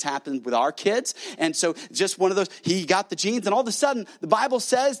same things happened with our kids. And so just one of those, he got the genes, and all of a sudden, the Bible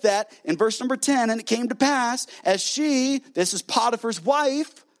says that in verse number 10, and it came to pass as this is Potiphar's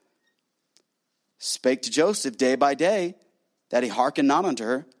wife, spake to Joseph day by day, that he hearkened not unto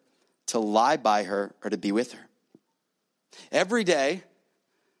her, to lie by her or to be with her. Every day,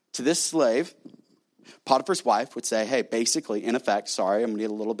 to this slave, Potiphar's wife would say, hey, basically, in effect, sorry, I'm going to get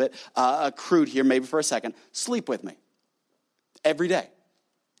a little bit crude here maybe for a second, sleep with me. Every day.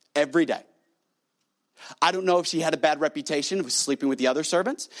 Every day. I don't know if she had a bad reputation with sleeping with the other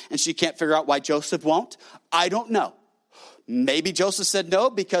servants, and she can't figure out why Joseph won't. I don't know. Maybe Joseph said no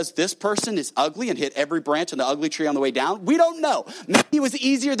because this person is ugly and hit every branch on the ugly tree on the way down. We don't know. Maybe it was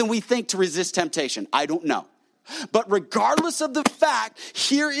easier than we think to resist temptation. I don't know. But regardless of the fact,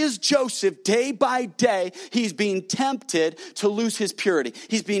 here is Joseph day by day. He's being tempted to lose his purity.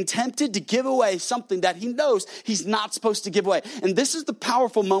 He's being tempted to give away something that he knows he's not supposed to give away. And this is the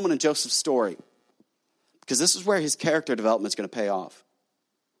powerful moment in Joseph's story. Because this is where his character development is going to pay off.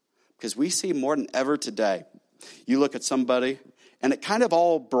 Because we see more than ever today, you look at somebody, and it kind of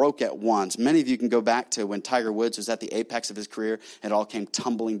all broke at once. Many of you can go back to when Tiger Woods was at the apex of his career, and it all came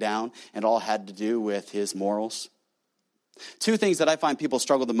tumbling down, and it all had to do with his morals. Two things that I find people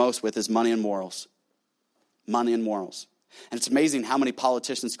struggle the most with is money and morals. Money and morals. And it's amazing how many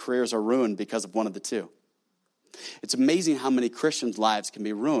politicians' careers are ruined because of one of the two. It's amazing how many Christians' lives can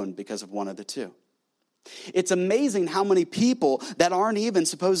be ruined because of one of the two. It's amazing how many people that aren't even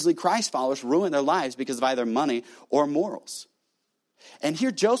supposedly Christ followers ruin their lives because of either money or morals. And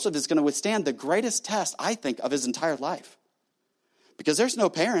here Joseph is going to withstand the greatest test, I think, of his entire life. Because there's no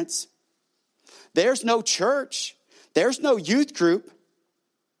parents. There's no church. There's no youth group.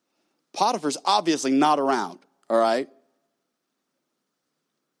 Potiphar's obviously not around, all right?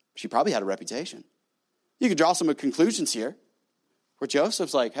 She probably had a reputation. You could draw some conclusions here where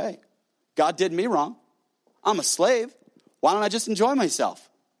Joseph's like, hey, God did me wrong. I'm a slave. Why don't I just enjoy myself?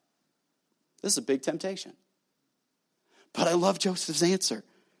 This is a big temptation. But I love Joseph's answer.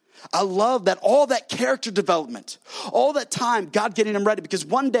 I love that all that character development, all that time, God getting him ready, because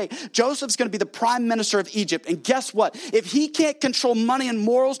one day Joseph's going to be the prime minister of Egypt. And guess what? If he can't control money and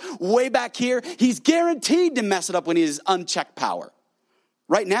morals way back here, he's guaranteed to mess it up when he has unchecked power.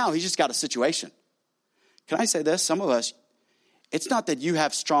 Right now, he's just got a situation. Can I say this? Some of us, it's not that you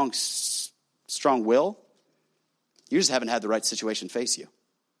have strong will. You just haven't had the right situation face you.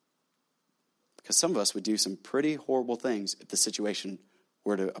 Because some of us would do some pretty horrible things if the situation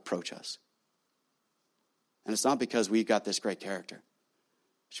were to approach us. And it's not because we got this great character.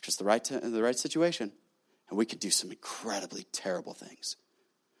 It's because the right situation, and we could do some incredibly terrible things.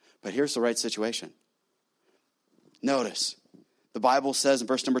 But here's the right situation. Notice, the Bible says in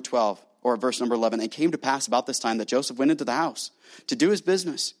verse number 12, or verse number 11, it came to pass about this time that Joseph went into the house to do his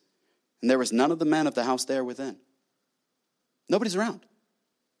business, and there was none of the men of the house there within. Nobody's around.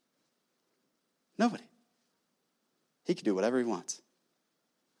 Nobody. He can do whatever he wants.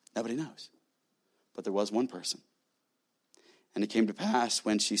 Nobody knows. But there was one person. And it came to pass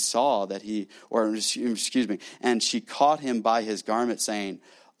when she saw that and she caught him by his garment saying,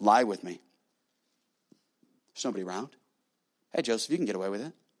 lie with me. There's nobody around. Hey, Joseph, you can get away with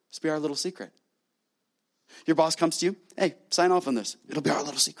it. This will be our little secret. Your boss comes to you. Hey, sign off on this. It'll be our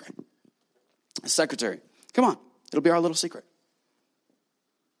little secret. Secretary, come on. It'll be our little secret.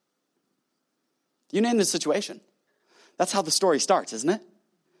 You name the situation. That's how the story starts, isn't it?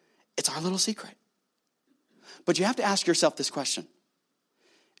 It's our little secret. But you have to ask yourself this question.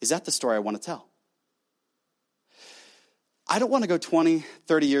 Is that the story I want to tell? I don't want to go 20,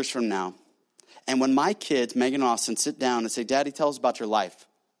 30 years from now, and when my kids, Megan and Austin, sit down and say, Daddy, tell us about your life,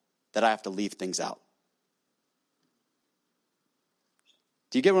 that I have to leave things out.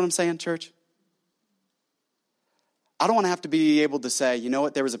 Do you get what I'm saying, church? I don't want to have to be able to say, you know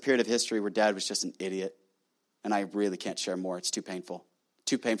what, there was a period of history where Dad was just an idiot, and I really can't share more. It's too painful.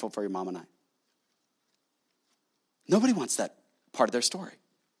 Too painful for your mom and I. Nobody wants that part of their story.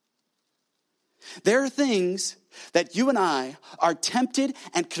 There are things that you and I are tempted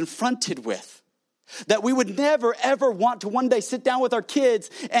and confronted with that we would never, ever want to one day sit down with our kids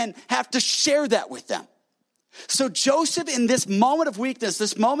and have to share that with them. So Joseph, in this moment of weakness,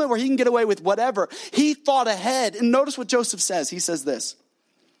 this moment where he can get away with whatever, he thought ahead. And notice what Joseph says. He says this.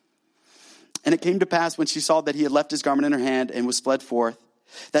 And it came to pass when she saw that he had left his garment in her hand and was fled forth,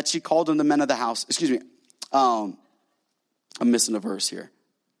 that she called on the men of the house. I'm missing a verse here.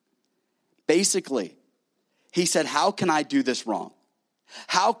 Basically, he said, how can I do this wrong?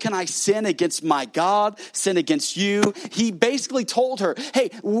 How can I sin against my God, sin against you? He basically told her,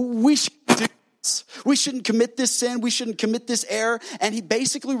 hey, we should do this. We shouldn't commit this sin. We shouldn't commit this error. And he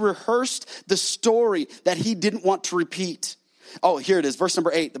basically rehearsed the story that he didn't want to repeat. Oh, here it is. Verse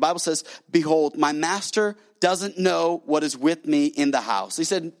number 8. The Bible says, behold, my master doesn't know what is with me in the house. He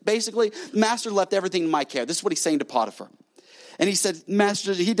said, basically, the master left everything in my care. This is what he's saying to Potiphar. And he said,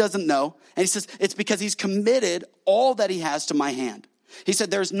 master, he doesn't know. And he says, it's because he's committed all that he has to my hand. He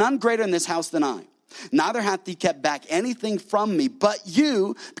said, there is none greater in this house than I. Neither hath he kept back anything from me, but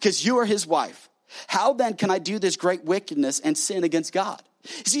you, because you are his wife. How then can I do this great wickedness and sin against God?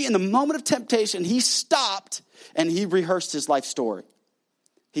 You see, in the moment of temptation, he stopped and he rehearsed his life story.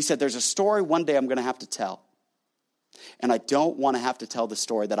 He said, there's a story one day I'm going to have to tell. And I don't want to have to tell the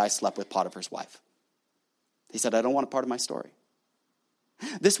story that I slept with Potiphar's wife. He said, I don't want a part of my story.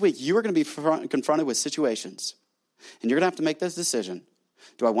 This week, you are going to be confronted with situations. And you're going to have to make this decision.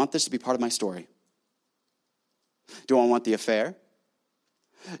 Do I want this to be part of my story? Do I want the affair?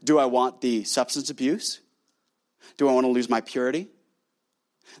 Do I want the substance abuse? Do I want to lose my purity?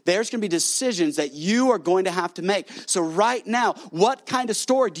 There's going to be decisions that you are going to have to make. So right now, what kind of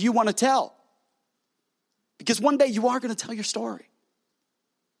story do you want to tell? Because one day you are going to tell your story.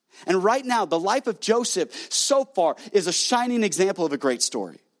 And right now, the life of Joseph so far is a shining example of a great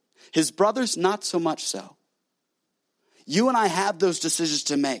story. His brothers, not so much so. You and I have those decisions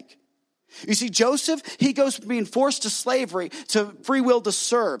to make. You see, Joseph, he goes from being forced to slavery to free will to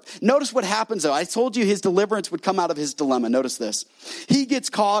serve. Notice what happens, though. I told you his deliverance would come out of his dilemma. Notice this. He gets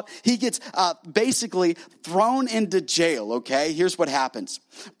caught. He gets basically thrown into jail, okay? Here's what happens.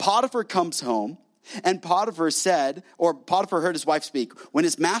 Potiphar comes home, and Potiphar heard his wife speak. When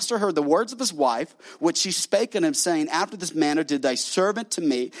his master heard the words of his wife, which she spake unto him, saying, after this manner did thy servant to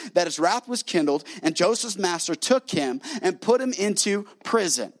me, that his wrath was kindled, and Joseph's master took him and put him into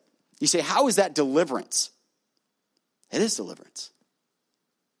prison. You say, how is that deliverance? It is deliverance.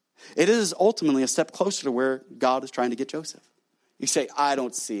 It is ultimately a step closer to where God is trying to get Joseph. You say, I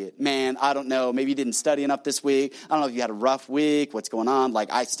don't see it. Man, I don't know. Maybe you didn't study enough this week. I don't know if you had a rough week. What's going on?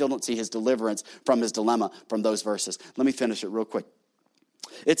 Like, I still don't see his deliverance from his dilemma from those verses. Let me finish it real quick.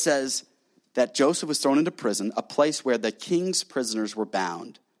 It says that Joseph was thrown into prison, a place where the king's prisoners were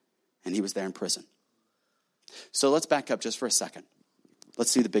bound, and he was there in prison. So let's back up just for a second. Let's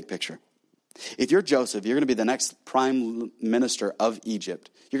see the big picture. If you're Joseph, you're going to be the next prime minister of Egypt.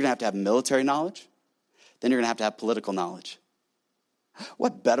 You're going to have military knowledge. Then you're going to have political knowledge.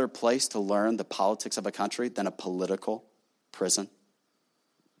 What better place to learn the politics of a country than a political prison?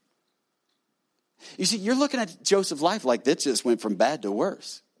 You see, you're looking at Joseph's life like this just went from bad to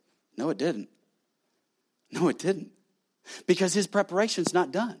worse. No, it didn't. No, it didn't. Because his preparation's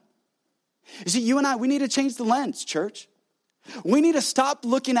not done. You see, you and I, we need to change the lens, church. We need to stop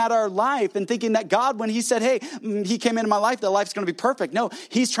looking at our life and thinking that God, when he said, hey, he came into my life, that life's going to be perfect. No,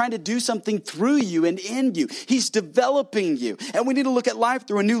 he's trying to do something through you and in you. He's developing you. And we need to look at life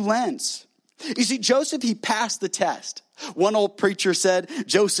through a new lens. You see, Joseph, he passed the test. One old preacher said,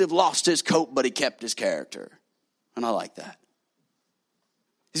 Joseph lost his coat, but he kept his character. And I like that.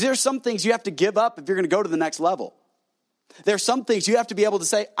 There are some things you have to give up if you're going to go to the next level. There are some things you have to be able to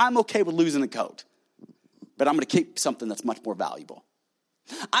say, I'm okay with losing the coat, but I'm going to keep something that's much more valuable.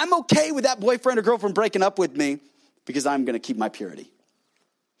 I'm okay with that boyfriend or girlfriend breaking up with me because I'm going to keep my purity.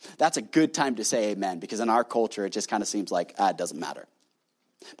 That's a good time to say amen, because in our culture, it just kind of seems like, it doesn't matter.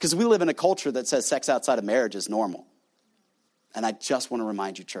 Because we live in a culture that says sex outside of marriage is normal. And I just want to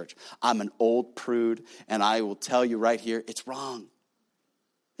remind you, church, I'm an old prude, and I will tell you right here, it's wrong.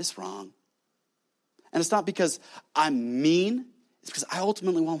 It's wrong. And it's not because I'm mean, it's because I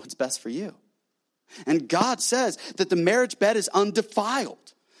ultimately want what's best for you. And God says that the marriage bed is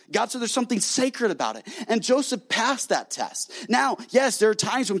undefiled. God said there's something sacred about it. And Joseph passed that test. Now, yes, there are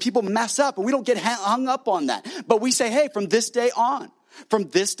times when people mess up and we don't get hung up on that. But we say, hey, from this day on, from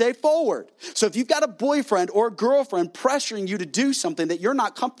this day forward. So if you've got a boyfriend or a girlfriend pressuring you to do something that you're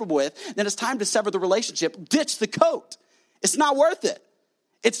not comfortable with, then it's time to sever the relationship. Ditch the coat. It's not worth it.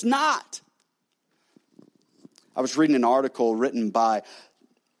 It's not. I was reading an article written by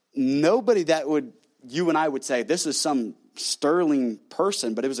nobody that you and I would say, this is some sterling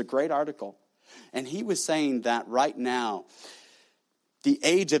person, but it was a great article. And he was saying that right now, the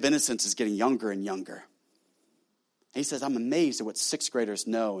age of innocence is getting younger and younger. He says, I'm amazed at what sixth graders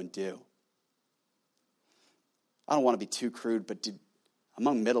know and do. I don't want to be too crude, but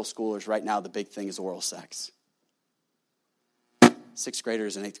among middle schoolers right now, the big thing is oral sex. Sixth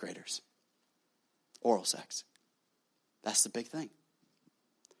graders and eighth graders. Oral sex. That's the big thing.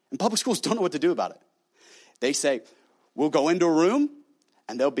 And public schools don't know what to do about it. They say, we'll go into a room,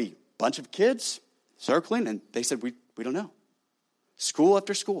 and there'll be a bunch of kids circling, and they said, we don't know. School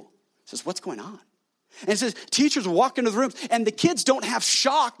after school says, what's going on? And it says, teachers walk into the rooms, and the kids don't have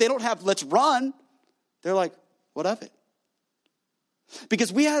shock. They don't have, let's run. They're like, what of it?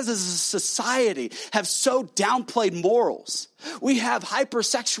 Because we as a society have so downplayed morals. We have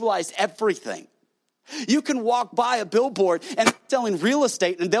hypersexualized everything. You can walk by a billboard and selling real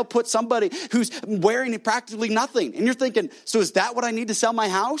estate, and they'll put somebody who's wearing practically nothing. And you're thinking, so is that what I need to sell my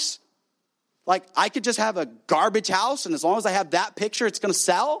house? Like, I could just have a garbage house, and as long as I have that picture, it's going to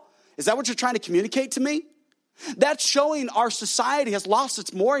sell? Is that what you're trying to communicate to me? That's showing our society has lost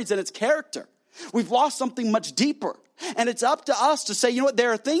its mores and its character. We've lost something much deeper. And it's up to us to say, you know what,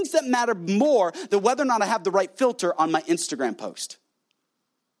 there are things that matter more than whether or not I have the right filter on my Instagram post.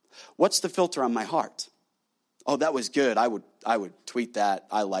 What's the filter on my heart? Oh, that was good. I would tweet that.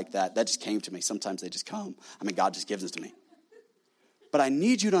 I like that. That just came to me. Sometimes they just come. I mean, God just gives it to me. But I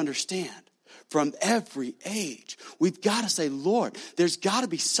need you to understand, from every age, we've got to say, Lord, there's got to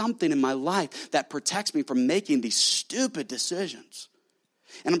be something in my life that protects me from making these stupid decisions.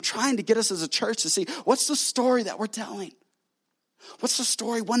 And I'm trying to get us as a church to see, what's the story that we're telling? What's the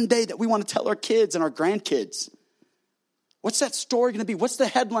story one day that we want to tell our kids and our grandkids? What's that story going to be? What's the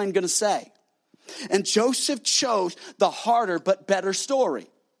headline going to say? And Joseph chose the harder but better story.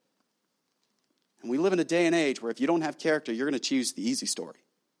 And we live in a day and age where if you don't have character, you're going to choose the easy story.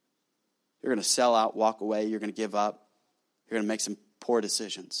 You're going to sell out, walk away. You're going to give up. You're going to make some poor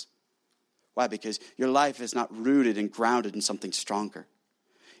decisions. Why? Because your life is not rooted and grounded in something stronger.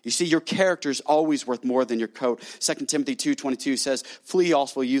 You see, your character is always worth more than your coat. 2 Timothy 2:22 says, flee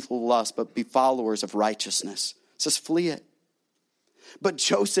also youthful lust, but be followers of righteousness. It says, flee it. But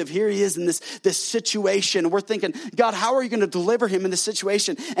Joseph, here he is in this situation. We're thinking, God, how are you going to deliver him in this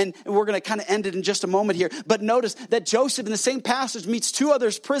situation? And we're going to kind of end it in just a moment here. But notice that Joseph in the same passage meets two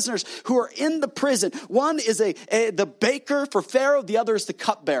other prisoners who are in the prison. One is the baker for Pharaoh. The other is the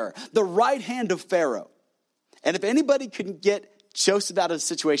cupbearer, the right hand of Pharaoh. And if anybody can get Joseph out of the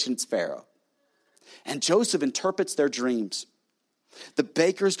situation, it's Pharaoh. And Joseph interprets their dreams. The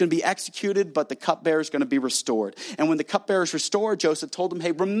baker is going to be executed, but the cupbearer is going to be restored. And when the cupbearer is restored, Joseph told him,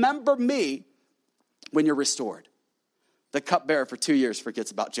 hey, remember me when you're restored. The cupbearer for 2 years forgets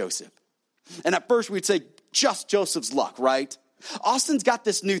about Joseph. And at first we'd say, just Joseph's luck, right? Austin's got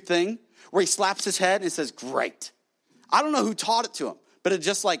this new thing where he slaps his head and says, great. I don't know who taught it to him, but it's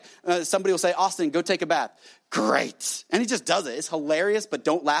just like somebody will say, Austin, go take a bath. Great. And he just does it. It's hilarious, but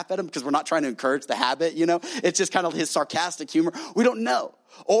don't laugh at him because we're not trying to encourage the habit, you know. It's just kind of his sarcastic humor. We don't know.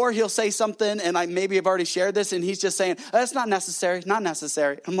 Or he'll say something, and I maybe have already shared this, and he's just saying, that's not necessary, not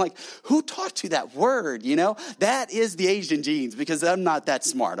necessary. I'm like, who taught you that word, you know? That is the Asian genes because I'm not that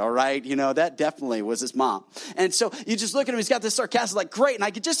smart, all right? You know, that definitely was his mom. And so you just look at him, he's got this sarcastic, like, great. And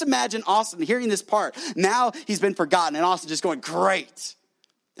I could just imagine Austin hearing this part. Now he's been forgotten, and Austin just going, great.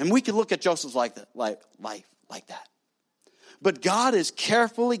 And we could look at Joseph's life like that. But God is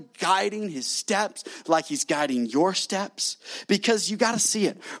carefully guiding his steps like he's guiding your steps, because you got to see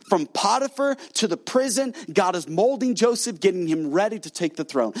it. From Potiphar to the prison, God is molding Joseph, getting him ready to take the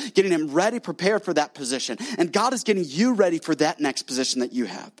throne, getting him ready, prepared for that position. And God is getting you ready for that next position that you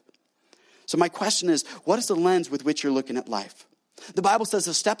have. So my question is, what is the lens with which you're looking at life? The Bible says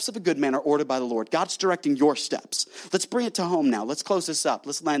the steps of a good man are ordered by the Lord. God's directing your steps. Let's bring it to home now. Let's close this up.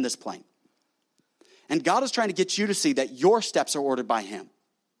 Let's land this plane. And God is trying to get you to see that your steps are ordered by him.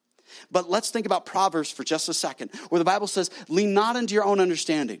 But let's think about Proverbs for just a second, where the Bible says, lean not into your own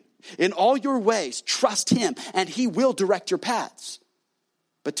understanding. In all your ways, trust him, and he will direct your paths.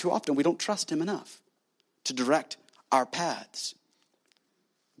 But too often, we don't trust him enough to direct our paths.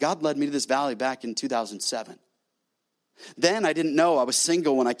 God led me to this valley back in 2007. Then I didn't know. I was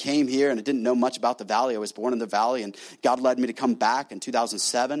single when I came here, and I didn't know much about the valley. I was born in the valley, and God led me to come back in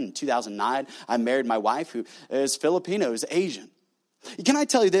 2007. In 2009, I married my wife, who is Filipino, is Asian. Can I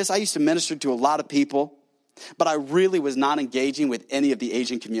tell you this? I used to minister to a lot of people, but I really was not engaging with any of the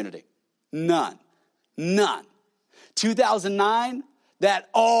Asian community. None. 2009, that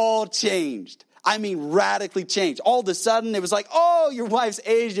all changed. I mean, radically changed. All of a sudden, it was like, oh, your wife's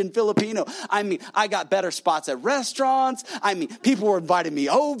Asian, Filipino. I mean, I got better spots at restaurants. I mean, people were inviting me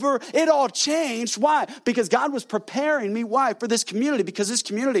over. It all changed. Why? Because God was preparing me. Why? For this community. Because this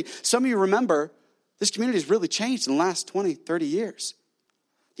community, some of you remember, this community has really changed in the last 20, 30 years.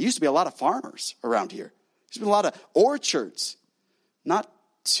 There used to be a lot of farmers around here. There used to be a lot of orchards. Not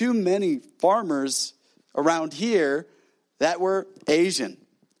too many farmers around here that were Asian.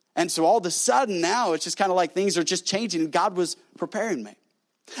 And so all of a sudden now it's just kind of like things are just changing, and God was preparing me.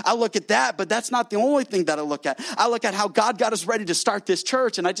 I look at that, but that's not the only thing that I look at. I look at how God got us ready to start this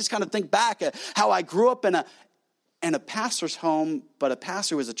church, and I just kind of think back at how I grew up in a pastor's home, but a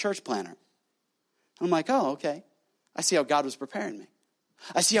pastor was a church planner. I'm like, oh, okay. I see how God was preparing me.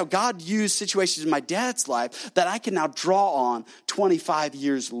 I see how God used situations in my dad's life that I can now draw on 25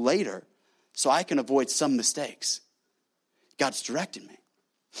 years later so I can avoid some mistakes. God's directing me.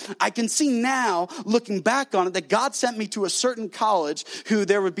 I can see now, looking back on it, that God sent me to a certain college who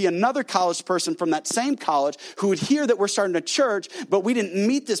there would be another college person from that same college who would hear that we're starting a church, but we didn't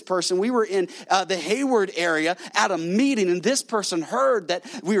meet this person. We were in the Hayward area at a meeting, and this person heard that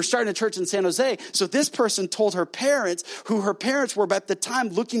we were starting a church in San Jose. So this person told her parents, who her parents were at the time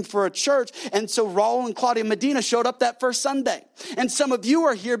looking for a church, and so Raul and Claudia Medina showed up that first Sunday. And some of you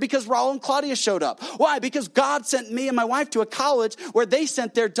are here because Raul and Claudia showed up. Why? Because God sent me and my wife to a college where they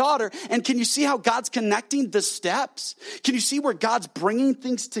sent their daughter. And can you see how God's connecting the steps? Can you see where God's bringing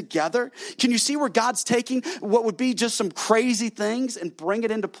things together? Can you see where God's taking what would be just some crazy things and bring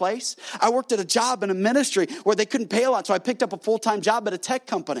it into place? I worked at a job in a ministry where they couldn't pay a lot, so I picked up a full-time job at a tech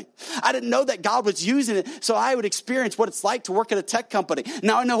company. I didn't know that God was using it, so I would experience what it's like to work at a tech company.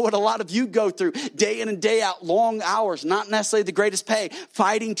 Now I know what a lot of you go through day in and day out, long hours, not necessarily the greatest pay,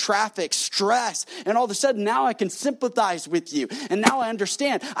 fighting traffic, stress, and all of a sudden now I can sympathize with you, and now I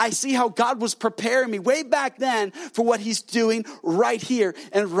understand. I see how God was preparing me way back then for what he's doing right here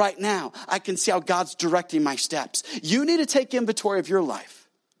and right now. I can see how God's directing my steps. You need to take inventory of your life.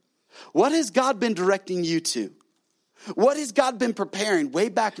 What has God been directing you to? What has God been preparing way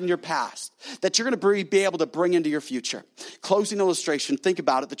back in your past that you're going to be able to bring into your future? Closing illustration, think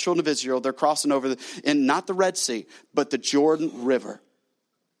about it. The children of Israel, they're crossing over, in not the Red Sea, but the Jordan River.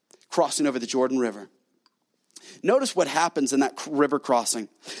 Crossing over the Jordan River. Notice what happens in that river crossing.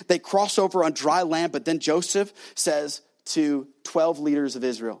 They cross over on dry land, but then Joseph says to 12 leaders of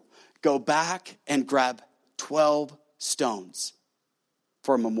Israel, go back and grab 12 stones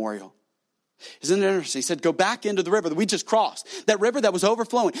for a memorial. Isn't it interesting? He said, go back into the river that we just crossed. That river that was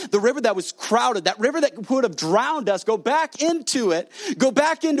overflowing. The river that was crowded. That river that would have drowned us. Go back into it. Go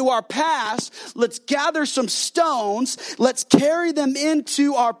back into our past. Let's gather some stones. Let's carry them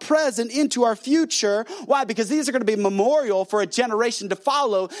into our present, into our future. Why? Because these are going to be a memorial for a generation to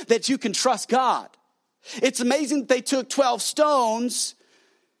follow that you can trust God. It's amazing that they took 12 stones.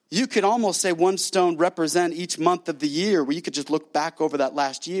 You could almost say one stone represent each month of the year, where you could just look back over that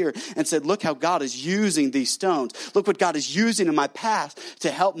last year and said, look how God is using these stones. Look what God is using in my past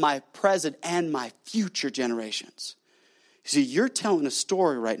to help my present and my future generations. See, you're telling a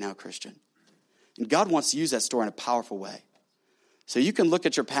story right now, Christian. And God wants to use that story in a powerful way. So you can look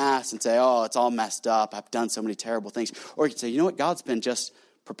at your past and say, oh, it's all messed up. I've done so many terrible things. Or you can say, you know what? God's been just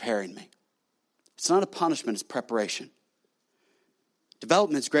preparing me. It's not a punishment, it's preparation.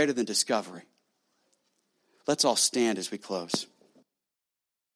 Development is greater than discovery. Let's all stand as we close.